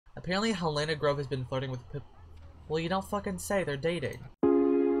Apparently Helena Grove has been flirting with Pip. Well, you don't fucking say, they're dating.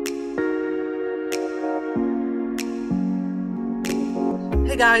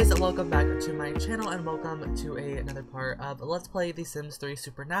 Hey guys, welcome back to my channel and welcome to another part of Let's Play The Sims 3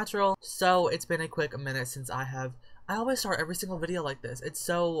 Supernatural. So, it's been a quick minute since I always start every single video like this. It's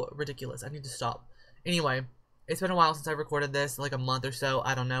so ridiculous. I need to stop. Anyway, it's been a while since I recorded this, like a month or so,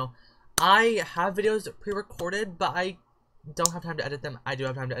 I don't know. I have videos pre-recorded, but I don't have time to edit them. I do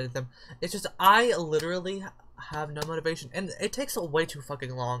have time to edit them. It's just, I literally have no motivation, and it takes way too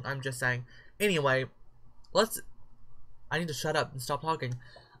fucking long, I'm just saying. Anyway, I need to shut up and stop talking.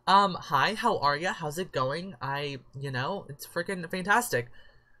 Hi, how are ya? How's it going? It's freaking fantastic.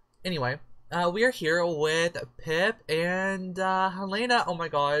 Anyway, we are here with Pip and, Helena. Oh my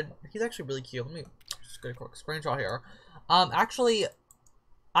god, he's actually really cute. Let me just get a quick screenshot here. Actually,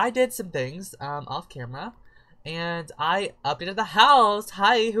 I did some things, off camera, and I updated the house.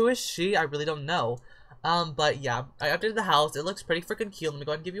 Hi, who is she? I really don't know. But yeah, I updated the house. It looks pretty freaking cute. Let me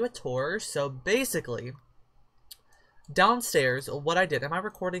go ahead and give you a tour. So basically, downstairs, what I did, am I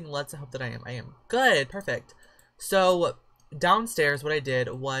recording? Let's hope that I am. I am. Good, perfect. So, downstairs, what I did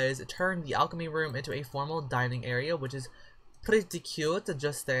was turn the alchemy room into a formal dining area, which is pretty cute,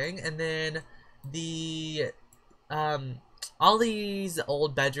 just saying. And then the, Ollie's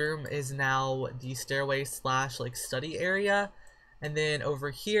old bedroom is now the stairway slash, like, study area. And then over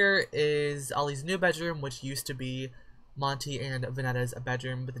here is Ollie's new bedroom, which used to be Monte and Vennetta's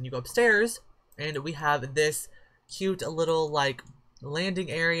bedroom. But then you go upstairs, and we have this cute little, like, landing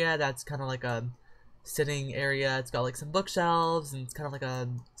area that's kind of like a sitting area. It's got, like, some bookshelves, and it's kind of like a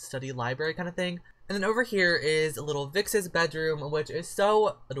study library kind of thing. And then over here is little Vix's bedroom, which is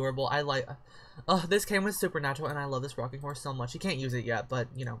so adorable. I like, oh, this came with Supernatural, and I love this rocking horse so much. He can't use it yet, but,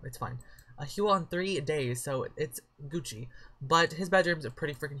 you know, it's fine. He will in 3 days, so it's Gucci. But his bedroom's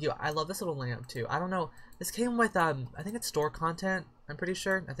pretty freaking cute. I love this little lamp, too. I don't know. This came with, I think it's store content. I'm pretty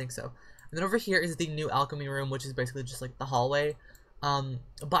sure. I think so. And then over here is the new alchemy room, which is basically just, like, the hallway.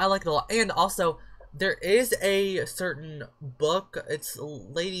 But I like it a lot. And also, there is a certain book. It's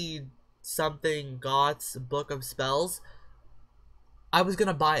Lady something Goth's Book of Spells. I was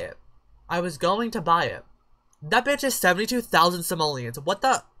gonna buy it. I was going to buy it. That bitch is 72,000 simoleons. What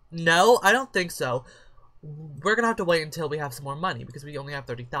the? No, I don't think so. We're gonna have to wait until we have some more money, because we only have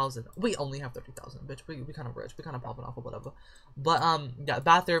 30,000. We only have 30,000, bitch. We kind of rich. We kind of popping off or whatever. But, yeah,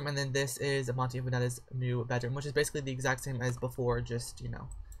 bathroom, and then this is Monte and Venetta's new bedroom, which is basically the exact same as before, just, you know.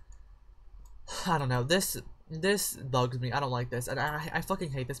 I don't know. This bugs me. I don't like this. And I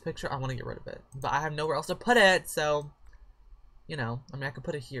fucking hate this picture. I want to get rid of it. But I have nowhere else to put it, so, you know. I mean, I could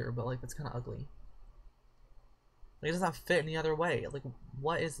put it here, but, like, it's kind of ugly. Like, it does not fit any other way. Like,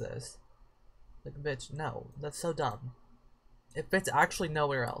 what is this? Like, bitch, no. That's so dumb. It fits actually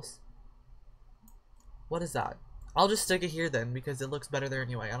nowhere else. What is that? I'll just stick it here then, because it looks better there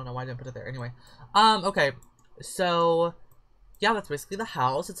anyway. I don't know why I didn't put it there. Anyway. Okay. So, yeah, that's basically the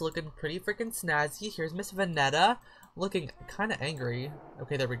house. It's looking pretty freaking snazzy. Here's Miss Vennetta, looking kind of angry.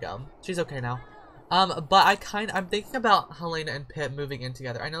 Okay, there we go. She's okay now. But I'm thinking about Helena and Pip moving in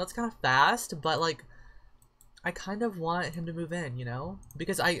together. I know it's kind of fast, but, like, I kind of want him to move in, you know?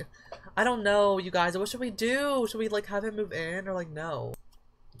 Because I don't know, you guys. What should we do? Should we, like, have him move in? Or, like, no?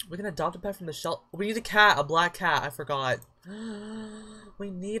 We can adopt a pet from the shelter. We need a cat. A black cat. I forgot.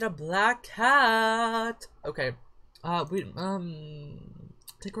 We need a black cat. Okay.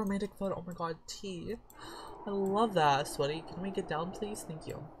 Take a romantic photo. Oh, my God. Tea. I love that, sweaty. Can we get down, please? Thank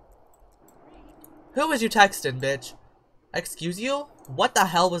you. Who was you texting, bitch? Excuse you? What the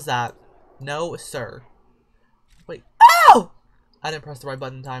hell was that? No, sir. Wait. Oh! I didn't press the right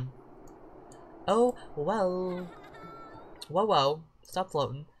button in time. Oh, well. Whoa, whoa. Stop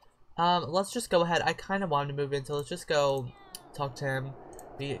floating. Let's just go ahead. I kind of want him to move in, so let's just go talk to him.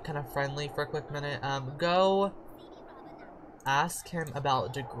 Be kind of friendly for a quick minute. Go ask him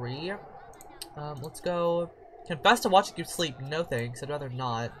about degree. Let's go confess to watching you sleep. No thanks. I'd rather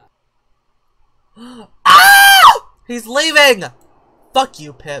not. Ah! He's leaving! Fuck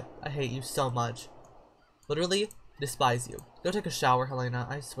you, Pip. I hate you so much. Literally despise you. Go take a shower, Helena.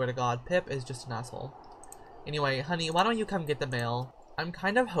 I swear to God, Pip is just an asshole. Anyway, honey, why don't you come get the mail? I'm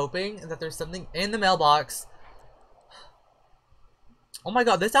kind of hoping that there's something in the mailbox. Oh my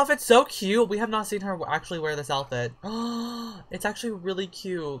God, this outfit's so cute. We have not seen her actually wear this outfit. It's actually really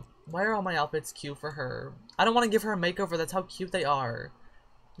cute. Why are all my outfits cute for her? I don't want to give her a makeover. That's how cute they are.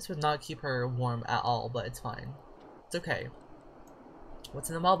 This would not keep her warm at all, but it's fine. It's okay. What's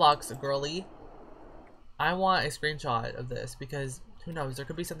in the mailbox, girly? I want a screenshot of this because who knows, there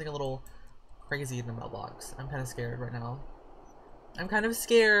could be something a little crazy in the mailbox. I'm kind of scared right now. I'm kind of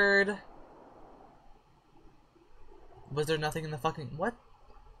scared. Was there nothing in the fucking... What?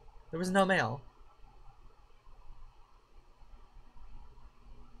 There was no mail.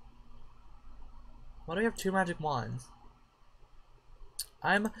 Why do we have 2 magic wands?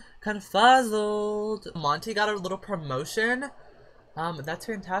 I'm confuzzled. Monte got a little promotion. That's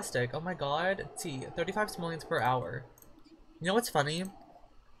fantastic. Oh my god. T, 35 simoleons per hour. You know what's funny?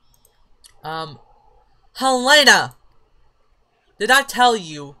 Helena! Did I tell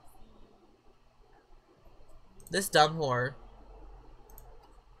you? This dumb whore.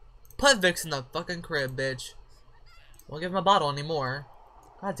 Put Vix in the fucking crib, bitch. Won't give him a bottle anymore.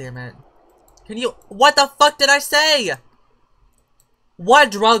 God damn it. Can you- What the fuck did I say? What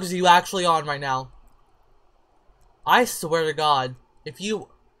drugs are you actually on right now? I swear to God. If you...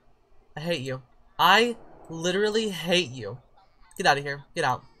 I hate you. I literally hate you. Get out of here. Get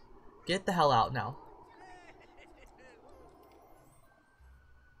out. Get the hell out now.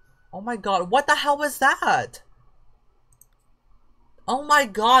 Oh my god. What the hell was that? Oh my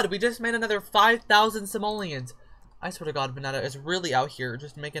god. We just made another 5,000 simoleons. I swear to God, Vennetta is really out here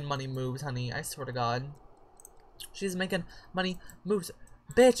just making money moves, honey. I swear to God. She's making money moves.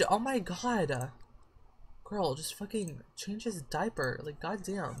 Bitch, oh my god. Girl, just fucking change his diaper. Like,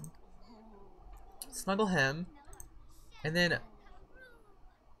 goddamn. Snuggle him. And then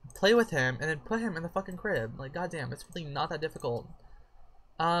play with him. And then put him in the fucking crib. Like, goddamn. It's really not that difficult.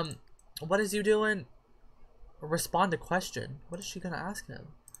 What is you doing? Respond to question. What is she gonna ask him?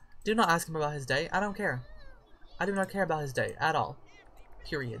 Do not ask him about his day. I don't care. I do not care about his day at all.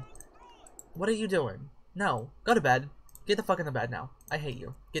 Period. What are you doing? No. Go to bed. Get the fuck in the bed now. I hate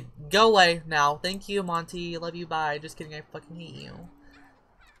you. Go away now. Thank you, Monte. Love you. Bye. Just kidding. I fucking hate you.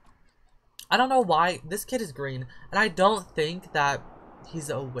 I don't know why. This kid is green. And I don't think that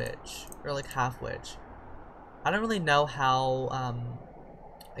he's a witch. Or like half witch. I don't really know how,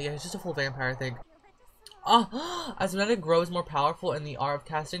 yeah, he's just a full vampire, I think. Oh, as Vennetta grows more powerful in the art of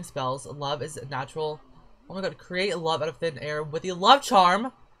casting spells, love is natural. Oh my god, create love out of thin air with the love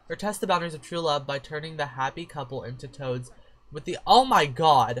charm! Or test the boundaries of true love by turning the happy couple into toads with the- Oh my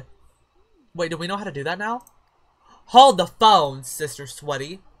god! Wait, do we know how to do that now? Hold the phone, Sister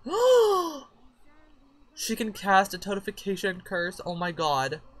Sweaty! She can cast a toadification curse, oh my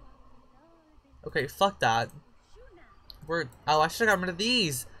god. Okay, fuck that. Oh, I should've gotten rid of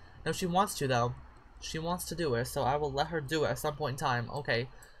these! No, she wants to, though. She wants to do it, so I will let her do it at some point in time. Okay.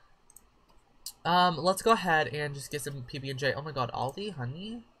 Let's go ahead and just get some PB&J. Oh my god, Ollie,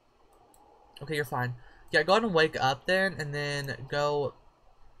 honey? Okay, you're fine. Yeah, go ahead and wake up then, and then go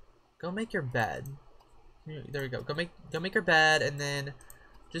make your bed. There we go. Go make your bed, and then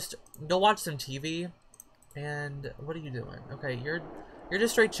just go watch some TV. And what are you doing? Okay, you're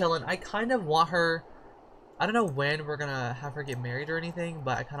just straight chilling. I kind of want her. I don't know when we're gonna have her get married or anything,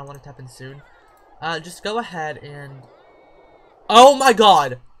 but I kind of want it to happen soon. Just go ahead and. Oh my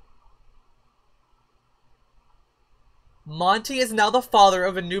god! Monte is now the father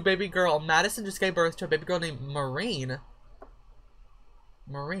of a new baby girl. Madison just gave birth to a baby girl named Marine.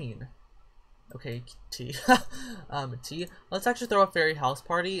 Marine. Okay, T. T. Let's actually throw a fairy house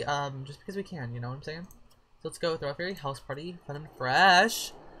party, just because we can, you know what I'm saying? So let's go throw a fairy house party, fun and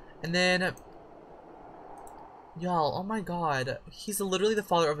fresh. And then... Y'all, oh my god. He's literally the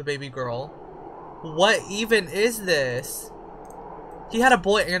father of a baby girl. What even is this? He had a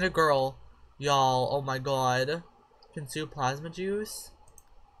boy and a girl. Y'all, oh my god. Consume plasma juice?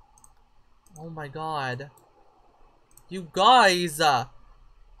 Oh my god. You guys!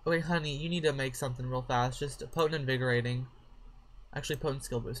 Okay, honey, you need to make something real fast. Just potent invigorating. Actually, potent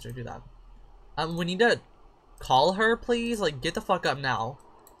skill booster, do that. We need to call her, please. Like, get the fuck up now.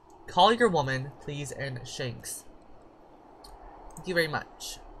 Call your woman, please, and Shanks. Thank you very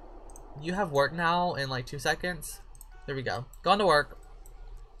much. You have work now in like 2 seconds. There we go. Gone to work.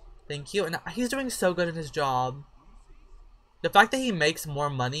 Thank you. And he's doing so good in his job. The fact that he makes more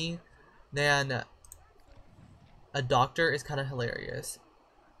money than a doctor is kind of hilarious.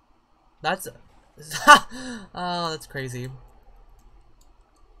 That's... oh, that's crazy.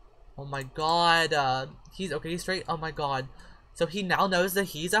 Oh my god. He's straight. Oh my god. So he now knows that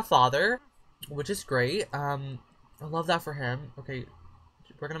he's a father, which is great. I love that for him. Okay,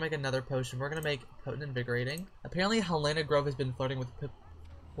 we're gonna make another potion. We're gonna make potent invigorating. Apparently Helena Grove has been flirting with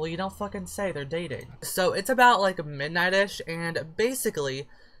well, you don't fucking say, they're dating. So it's about like midnight-ish, and basically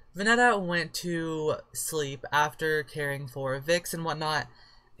Vennetta went to sleep after caring for Vix and whatnot,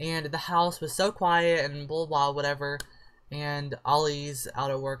 and the house was so quiet and blah blah whatever, and Ollie's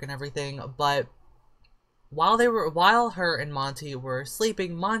out at work and everything. But while her and Monte were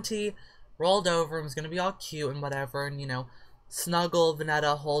sleeping, Monte rolled over and was gonna be all cute and whatever, and you know, snuggle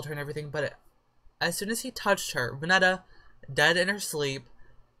Vennetta, hold her and everything, but as soon as he touched her, Vennetta, dead in her sleep,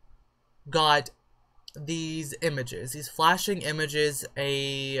 got these images, these flashing images,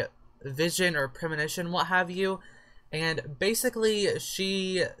 a vision or premonition, what have you, and basically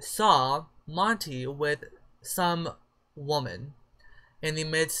she saw Monte with some woman in the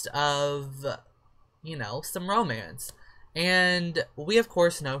midst of, you know, some romance. And we, of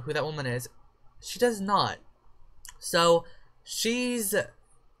course, know who that woman is. She does not. So she's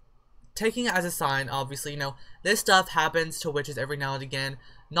taking it as a sign, obviously. You know, this stuff happens to witches every now and again.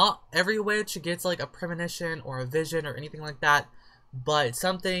 Not every witch gets, like, a premonition or a vision or anything like that. But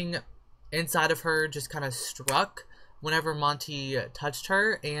something inside of her just kind of struck whenever Monte touched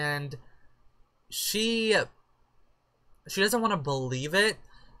her. And she doesn't want to believe it,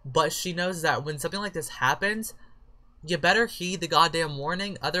 but she knows that when something like this happens, you better heed the goddamn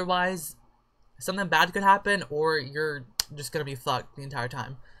warning, otherwise something bad could happen, or you're just gonna be fucked the entire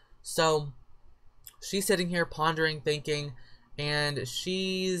time. So she's sitting here pondering, thinking, and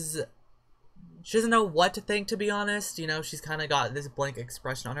she doesn't know what to think, to be honest. You know, she's kind of got this blank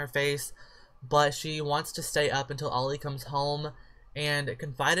expression on her face, but she wants to stay up until Ollie comes home and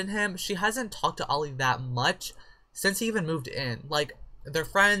confide in him. She hasn't talked to Ollie that much since he even moved in. Like, they're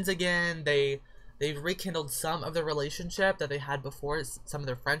friends again. They've rekindled some of the relationship that they had before, some of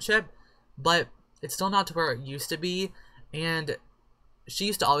their friendship, but it's still not to where it used to be. And she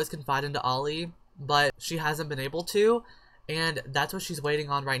used to always confide into Ollie, but she hasn't been able to. And that's what she's waiting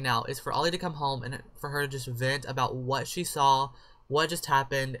on right now, is for Ollie to come home and for her to just vent about what she saw, what just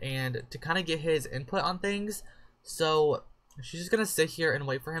happened, and to kind of get his input on things. So she's just going to sit here and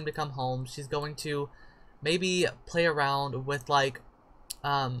wait for him to come home. She's going to maybe play around with, like,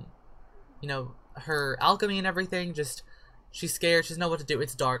 you know, her alchemy and everything. Just, she's scared. She doesn't know what to do.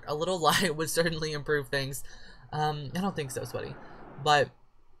 It's dark. A little light would certainly improve things. I don't think so, sweaty. But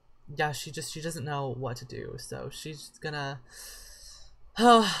yeah, she doesn't know what to do. So she's just gonna,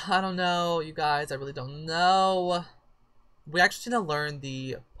 oh, I don't know, you guys. I really don't know. We actually need to learn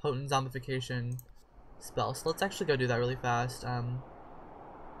the potent zombification spell. So let's actually go do that really fast.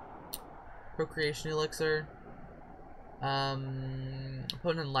 Procreation elixir. Potent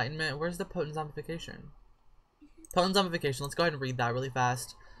enlightenment. Where's the potent zombification? Potent zombification. Let's go ahead and read that really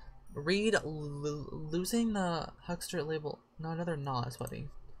fast. Read losing the huckster label. No, they're not, sweaty.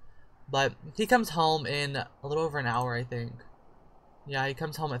 But he comes home in a little over an hour, I think. Yeah, he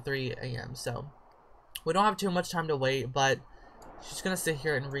comes home at 3 a.m. So we don't have too much time to wait, but she's gonna sit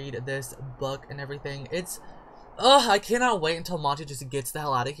here and read this book and everything. It's, I cannot wait until Monte just gets the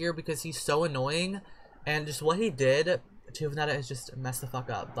hell out of here, because he's so annoying, and just what he did to Vennetta has just messed the fuck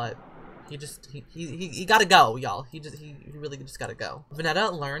up. But he gotta go, y'all. He really just gotta go.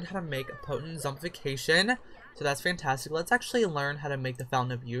 Vennetta learned how to make potent zombification, so that's fantastic. Let's actually learn how to make the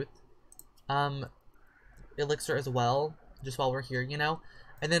Fountain of Youth elixir as well, just while we're here, you know.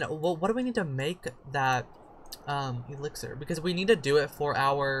 And then what do we need to make that elixir? Because we need to do it for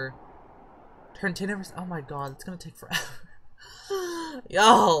our turn 10. Oh my god, it's gonna take forever.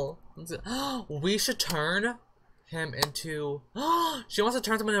 Yo, we should turn him into, she wants to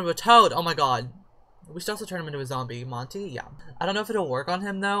turn him into a toad. Oh my god, we should also turn him into a zombie. Monte, yeah. I don't know if it'll work on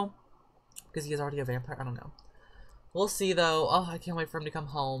him though, because he is already a vampire. I don't know, we'll see though. Oh, I can't wait for him to come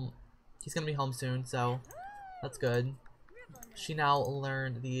home. He's gonna be home soon, so that's good. She now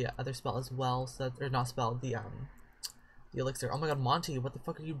learned the other spell as well, so that, or not spell, the elixir. Oh my god, Monte, what the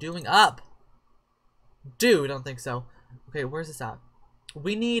fuck are you doing up? Dude, I don't think so. Okay, where's this at?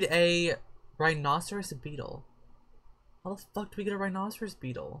 We need a rhinoceros beetle. How the fuck do we get a rhinoceros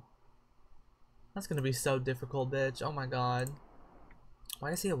beetle? That's gonna be so difficult, bitch. Oh my god.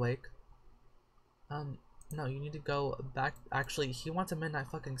 Why is he awake? No, you need to go back. Actually, he wants a midnight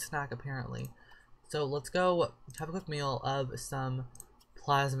fucking snack, apparently. So let's go have a quick meal of some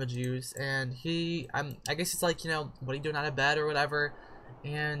plasma juice. And I guess it's like, you know, what are you doing out of bed or whatever?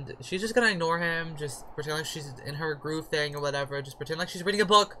 And she's just gonna ignore him, just pretend like she's in her groove thing or whatever. Just pretend like she's reading a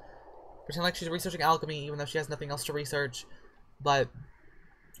book. Pretend like she's researching alchemy, even though she has nothing else to research. But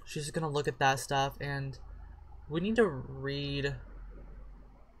she's just gonna look at that stuff. And we need to read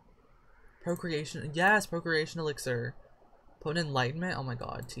procreation. Yes, procreation elixir. Potent enlightenment. Oh my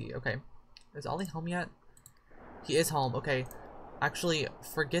god, T. Okay. Is Ollie home yet? He is home. Okay. Actually,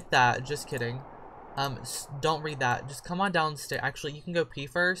 forget that. Just kidding. Don't read that. Just come on downstairs. Actually, you can go pee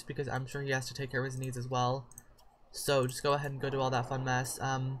first, because I'm sure he has to take care of his needs as well. So just go ahead and go do all that fun mess.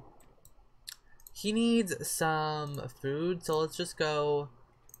 He needs some food, so let's just go,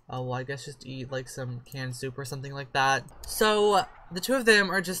 oh, well, I guess just eat like some canned soup or something like that. So the two of them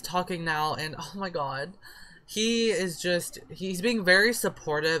are just talking now, and oh my god, He is just, he's being very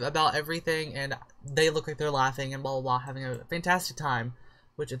supportive about everything, and they look like they're laughing and blah blah blah, having a fantastic time,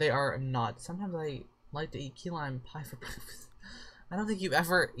 which they are not. Sometimes I like to eat key lime pie for breakfast. I don't think you've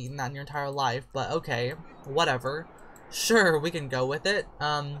ever eaten that in your entire life, but okay, whatever. Sure, we can go with it.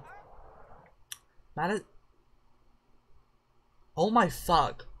 Oh my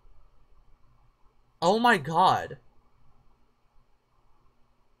fuck. Oh my god.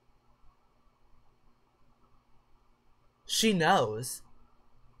 She knows.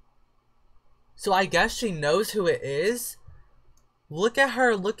 So I guess she knows who it is. Look at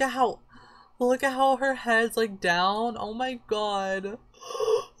her. Look at how her head's like down. Oh my god. Oh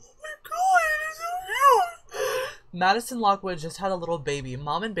my god, it's so cute. Madison Lockwood just had a little baby.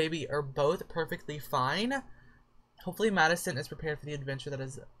 Mom and baby are both perfectly fine. Hopefully Madison is prepared for the adventure that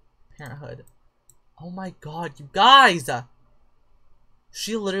is parenthood. Oh my god, you guys!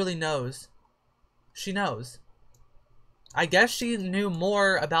 She literally knows. She knows. I guess she knew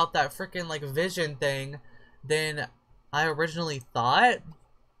more about that freaking like vision thing than I originally thought.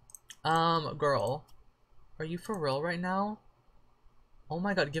 Girl. Are you for real right now? Oh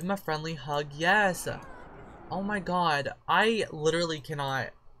my god, give him a friendly hug. Yes! Oh my god. I literally cannot.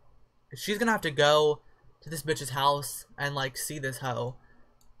 She's gonna have to go to this bitch's house and like see this hoe.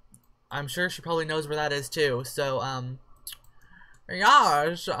 I'm sure she probably knows where that is too. So,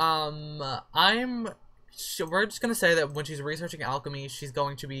 gosh, we're just gonna say that when she's researching alchemy, she's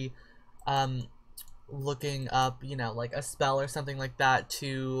going to be, looking up, you know, like a spell or something like that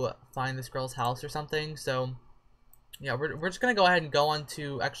to find this girl's house or something. So, yeah, we're just gonna go ahead and go on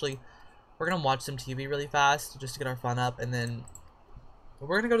to, actually, we're gonna watch some TV really fast just to get our fun up, and then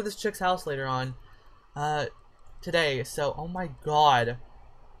we're gonna go to this chick's house later on, today. So, oh my god.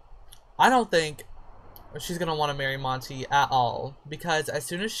 I don't think she's gonna want to marry Monte at all, because as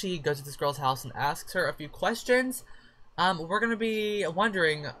soon as she goes to this girl's house and asks her a few questions, we're gonna be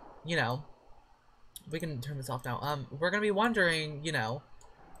wondering, you know, we can turn this off now. We're gonna be wondering, you know,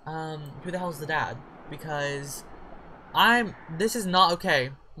 who the hell's the dad? Because this is not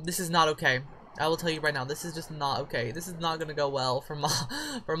okay. This is not okay. I will tell you right now, this is just not okay. This is not gonna go well for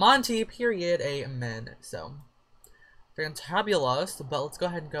for Monte. Period. Amen. So. Fantabulous, but let's go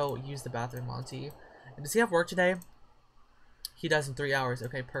ahead and go use the bathroom, Monte. And does he have work today? He does in 3 hours.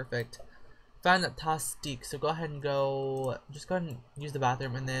 Okay, perfect. Fantastic. So go ahead and go. Just go ahead and use the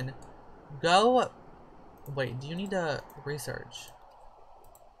bathroom, and then go. Wait, do you need to research?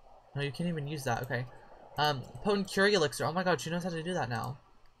 No, you can't even use that. Okay. Potent Cure Elixir. Oh my god, she knows how to do that now.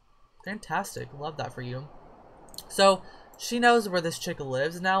 Fantastic. Love that for you. So she knows where this chick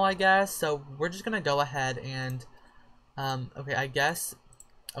lives now, I guess. So we're just gonna go ahead and. Okay, I guess.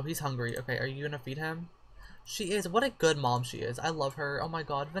 Oh, he's hungry. Okay, are you gonna feed him? She is. What a good mom she is. I love her. Oh my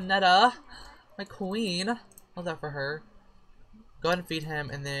god, Vennetta, my queen. Love that for her. Go ahead and feed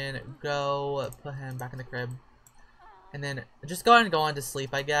him, and then go put him back in the crib. And then just go ahead and go on to sleep,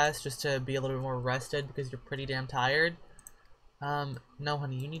 I guess, just to be a little bit more rested because you're pretty damn tired. No,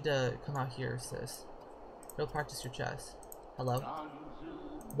 honey, you need to come out here, sis. Go practice your chess. Hello?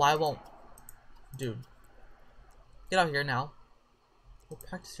 Why won't... Dude. Get out here now. Go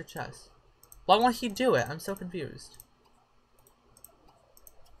practice your chess. Why won't he do it? I'm so confused.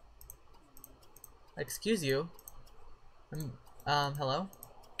 Excuse you. Hello?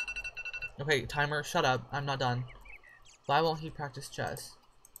 Okay, timer, shut up. I'm not done. Why won't he practice chess?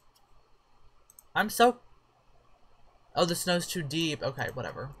 I'm so... Oh, the snow's too deep. Okay,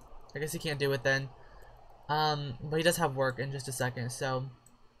 whatever. I guess he can't do it then. But he does have work in just a second, so...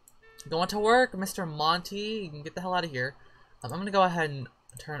 Going to work, Mr. Monte. You can get the hell out of here. I'm gonna go ahead and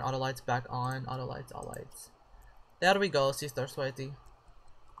turn auto lights back on. Auto lights, all lights. There we go. Si estar sweaty.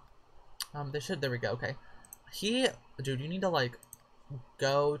 They should. There we go. Okay. Dude, you need to like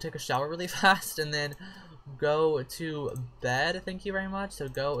go take a shower really fast and then go to bed. Thank you very much. So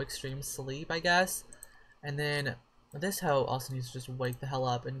go extreme sleep, I guess. And then this hoe also needs to just wake the hell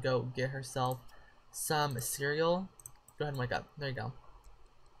up and go get herself some cereal. Go ahead and wake up. There you go.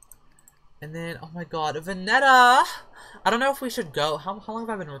 And then, oh my god, Vennetta! I don't know if we should go. How long have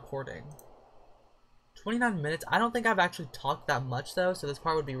I been recording? 29 minutes? I don't think I've actually talked that much, though, so this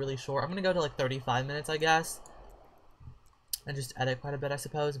part would be really short. I'm gonna go to, like, 35 minutes, I guess. And just edit quite a bit, I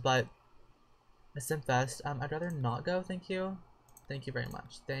suppose, but... A Simfest. I'd rather not go, thank you. Thank you very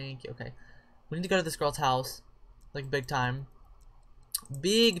much. Thank you. Okay. We need to go to this girl's house. Like, big time.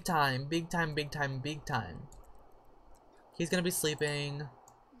 Big time. Big time, big time, big time. He's gonna be sleeping...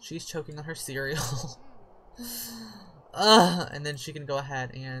 She's choking on her cereal. And then she can go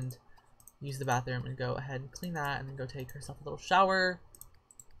ahead and use the bathroom and go ahead and clean that and then go take herself a little shower.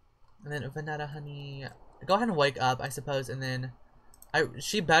 And then Vennetta, honey, go ahead and wake up, I suppose, and then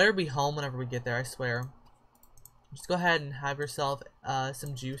she better be home whenever we get there, I swear. Just go ahead and have yourself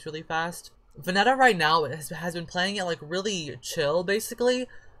some juice really fast. Vennetta right now has been playing it like really chill, basically,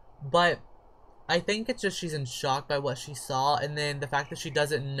 but I think it's just she's in shock by what she saw, and then the fact that she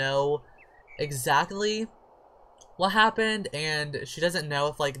doesn't know exactly what happened, and she doesn't know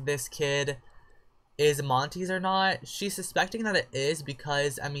if like this kid is Monty's or not. She's suspecting that it is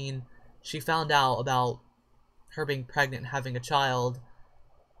because, I mean, she found out about her being pregnant and having a child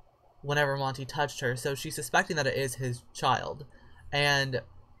whenever Monty touched her, so she's suspecting that it is his child. And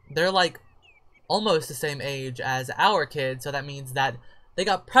they're like almost the same age as our kids, so that means that they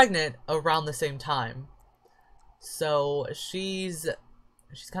got pregnant around the same time. So she's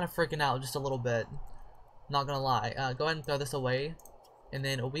kind of freaking out just a little bit, not gonna lie. Go ahead and throw this away, and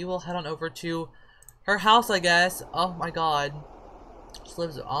then we will head on over to her house, I guess. Oh my god. She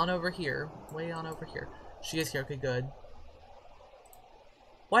lives on over here. Way on over here. She is here. Okay, good.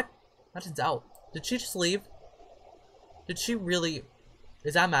 What? Madison's out. Did she just leave? Did she really?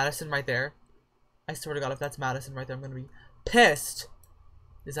 Is that Madison right there? I swear to god, if that's Madison right there, I'm gonna be pissed.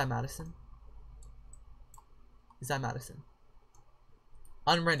 Is that Madison? Is that Madison?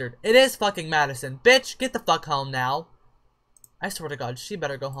 Unrendered. It is fucking Madison. Bitch, get the fuck home now. I swear to god, she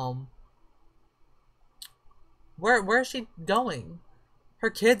better go home. Where is she going? Her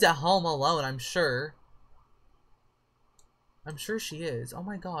kid's at home alone, I'm sure. I'm sure she is. Oh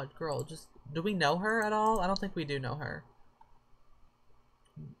my god, girl, just... Do we know her at all? I don't think we do know her.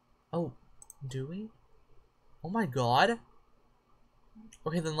 Oh, do we? Oh my god.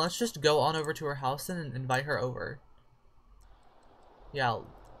 Okay, then let's just go on over to her house and invite her over. Yeah.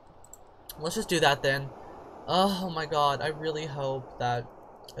 Let's just do that then. Oh my god, I really hope that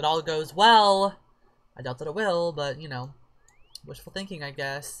it all goes well. I doubt that it will, but, you know, wishful thinking, I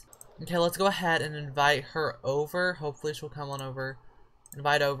guess. Okay, let's go ahead and invite her over. Hopefully she'll come on over.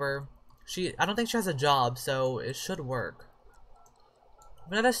 Invite over. I don't think she has a job, so it should work.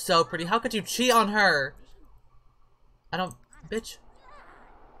 Venetta's so pretty. How could you cheat on her? I don't... Bitch.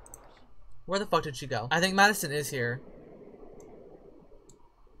 Where the fuck did she go? I think Madison is here.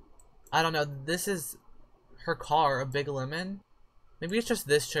 I don't know. This is her car, a big lemon. Maybe it's just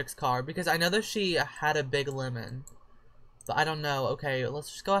this chick's car, because I know that she had a big lemon. But I don't know. Okay,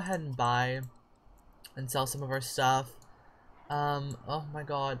 let's just go ahead and buy and sell some of our stuff. Oh my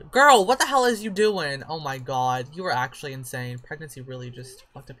god. Girl, what the hell is you doing? Oh my god, you were actually insane. Pregnancy really just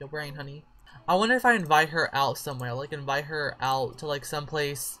fucked up your brain, honey. I wonder if I invite her out somewhere. Like, invite her out to, like,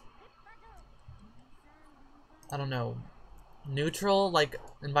 someplace, I don't know, neutral? Like,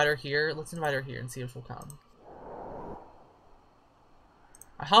 invite her here? Let's invite her here and see if she'll come.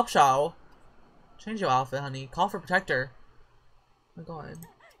 I hope so. Change your outfit, honey. Call for protector. Oh my god.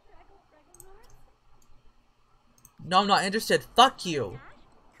 No, I'm not interested. Fuck you.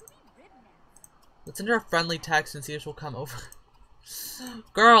 Let's send her a friendly text and see if she'll come over.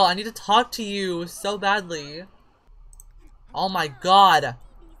 Girl, I need to talk to you so badly. Oh my god.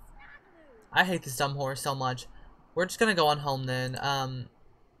 I hate this dumb whore so much. We're just gonna go on home then. And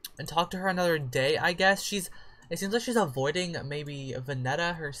talk to her another day, I guess. It seems like she's avoiding maybe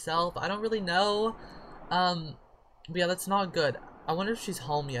Vennetta herself. I don't really know. But yeah, that's not good. I wonder if she's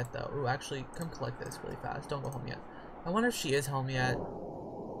home yet, though. Ooh, actually, come collect this really fast. Don't go home yet. I wonder if she is home yet.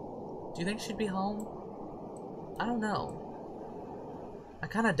 Do you think she'd be home? I don't know. I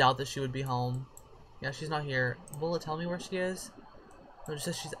kind of doubt that she would be home. Yeah, she's not here. Will it tell me where she is? No, it just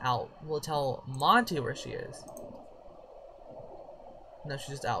says she's out. Will it tell Monty where she is? No, she's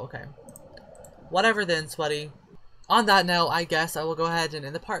just out. Okay. Whatever then, sweaty. On that note, I guess I will go ahead and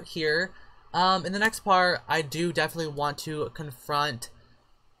end the part here. In the next part, I do definitely want to confront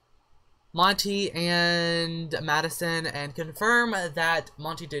Monty and Madison and confirm that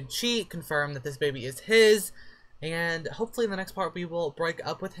Monty did cheat, confirm that this baby is his, and hopefully in the next part we will break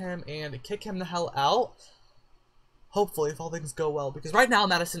up with him and kick him the hell out. Hopefully, if all things go well, because right now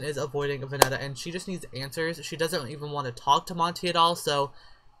Madison is avoiding Vennetta and she just needs answers. She doesn't even want to talk to Monty at all, so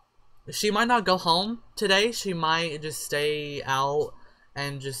she might not go home today. She might just stay out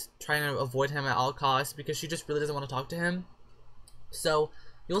and just trying to avoid him at all costs because she just really doesn't want to talk to him. So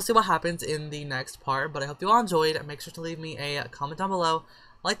you'll see what happens in the next part, but I hope you all enjoyed. Make sure to leave me a comment down below,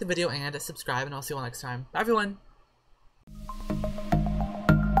 like the video, and subscribe, and I'll see you all next time. Bye, everyone!